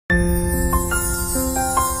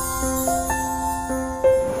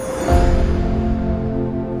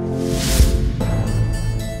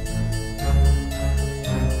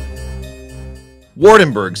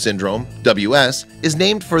Waardenburg syndrome, WS, is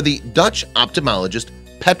named for the Dutch ophthalmologist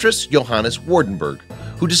Petrus Johannes Waardenburg,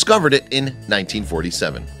 who discovered it in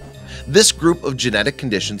 1947. This group of genetic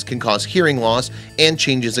conditions can cause hearing loss and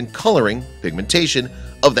changes in coloring, pigmentation,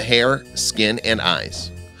 of the hair, skin, and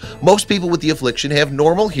eyes. Most people with the affliction have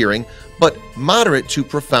normal hearing, but moderate to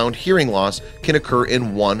profound hearing loss can occur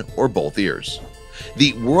in one or both ears.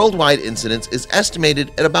 The worldwide incidence is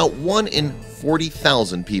estimated at about 1 in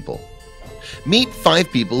 40,000 people. Meet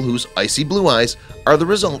 5 people whose icy blue eyes are the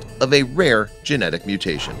result of a rare genetic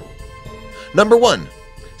mutation. Number 1.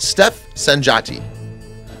 Stef Sanjati.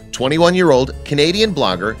 21-year-old Canadian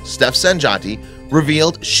blogger Stef Sanjati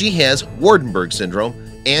revealed she has Waardenburg syndrome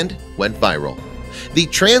and went viral. The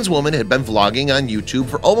trans woman had been vlogging on YouTube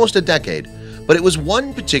for almost a decade, but it was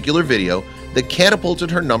one particular video that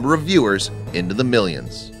catapulted her number of viewers into the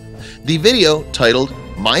millions. The video, titled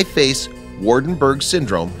 "My Face Waardenburg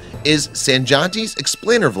Syndrome," is Sanjati's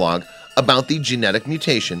explainer vlog about the genetic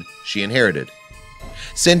mutation she inherited.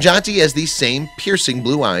 Sanjati has the same piercing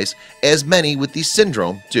blue eyes as many with the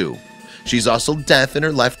syndrome do. She's also deaf in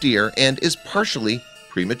her left ear and is partially,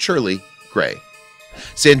 prematurely, gray.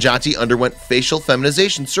 Sanjati underwent facial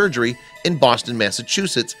feminization surgery in Boston,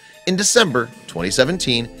 Massachusetts in December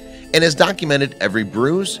 2017 and has documented every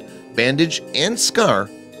bruise, bandage, and scar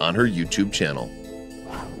on her YouTube channel.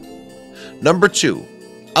 Number 2.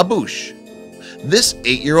 Abushe. This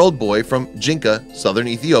 8-year-old boy from Jinka, southern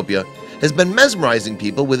Ethiopia, has been mesmerizing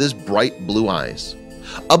people with his bright blue eyes.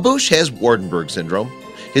 Abushe has Waardenburg syndrome.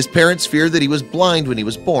 His parents fear that he was blind when he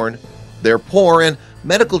was born. They're poor and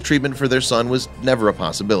medical treatment for their son was never a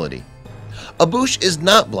possibility. Abushe is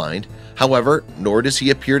not blind, however, nor does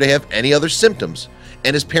he appear to have any other symptoms,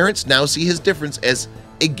 and his parents now see his difference as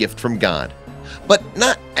a gift from God. But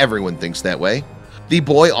not everyone thinks that way. The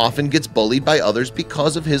boy often gets bullied by others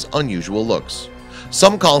because of his unusual looks.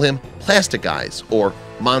 Some call him plastic eyes or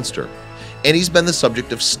monster, and he's been the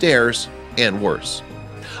subject of stares and worse.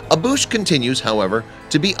 Abushe continues, however,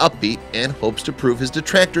 to be upbeat and hopes to prove his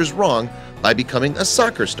detractors wrong by becoming a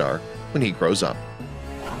soccer star when he grows up.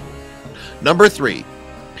 Number 3.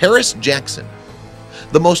 Paris Jackson.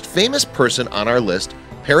 The most famous person on our list,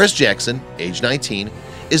 Paris Jackson, age 19,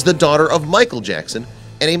 is the daughter of Michael Jackson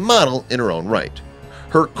and a model in her own right.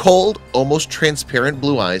 Her cold, almost transparent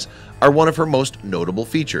blue eyes are one of her most notable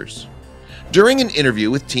features. During an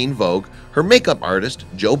interview with Teen Vogue, her makeup artist,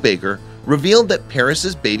 Joe Baker, revealed that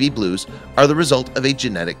Paris's baby blues are the result of a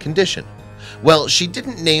genetic condition. While she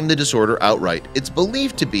didn't name the disorder outright, it's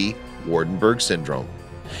believed to be Waardenburg syndrome.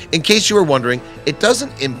 In case you were wondering, it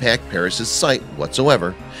doesn't impact Paris's sight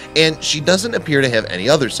whatsoever, and she doesn't appear to have any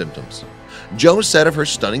other symptoms. Joe said of her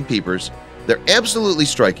stunning peepers, "They're absolutely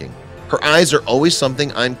striking. Her eyes are always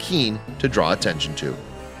something I'm keen to draw attention to."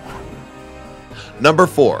 Number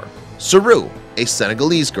 4. Saru, a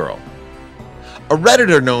Senegalese girl. A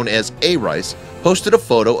Redditor known as A-Rice posted a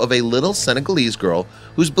photo of a little Senegalese girl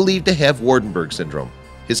who's believed to have Waardenburg syndrome.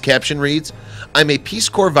 His caption reads, "I'm a Peace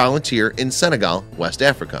Corps volunteer in Senegal, West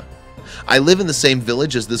Africa. I live in the same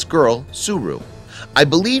village as this girl, Suru. I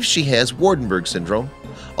believe she has Waardenburg syndrome.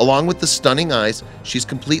 Along with the stunning eyes, she's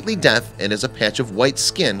completely deaf and has a patch of white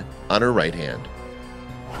skin on her right hand."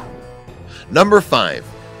 Number 5.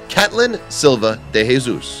 Katlyn Silva de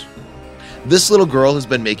Jesus. This little girl has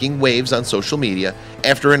been making waves on social media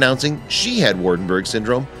after announcing she had Waardenburg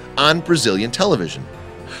syndrome on Brazilian television.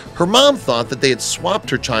 Her mom thought that they had swapped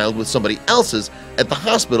her child with somebody else's at the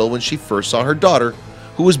hospital when she first saw her daughter,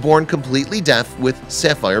 who was born completely deaf with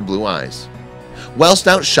sapphire blue eyes. Whilst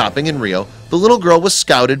out shopping in Rio, the little girl was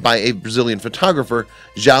scouted by a Brazilian photographer,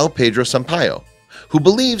 João Pedro Sampaio, who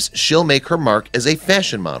believes she'll make her mark as a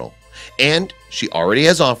fashion model, and she already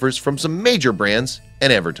has offers from some major brands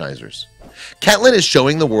and advertisers. Katlyn is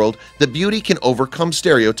showing the world that beauty can overcome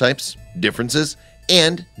stereotypes, differences,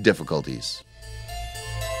 and difficulties.